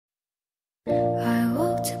I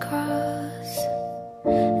walked across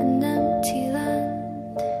an empty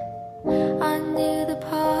land. I knew the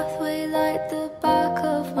pathway like the back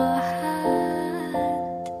of my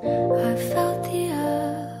hand. I felt the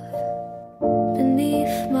earth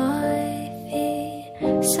beneath my feet,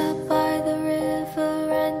 sat by the river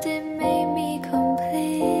and it made me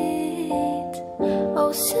complete.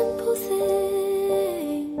 Oh, simple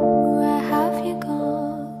thing, where have you gone?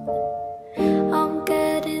 I'm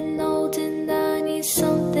getting old and I need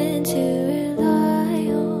something to rely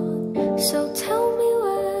on. So tell me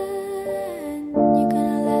when you're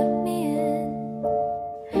gonna let me in.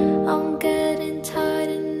 I'm getting tired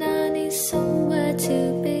and I need somewhere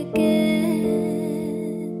to begin.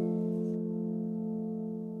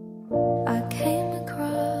 I came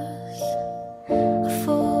across a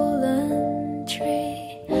fallen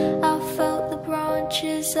tree. I felt the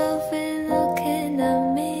branches of it looking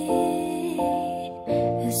at me.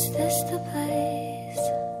 Is this the place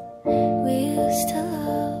we used to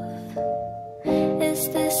love? Is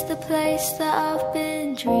this the place that I've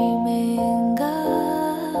been dreaming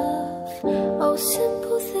of? Oh, simple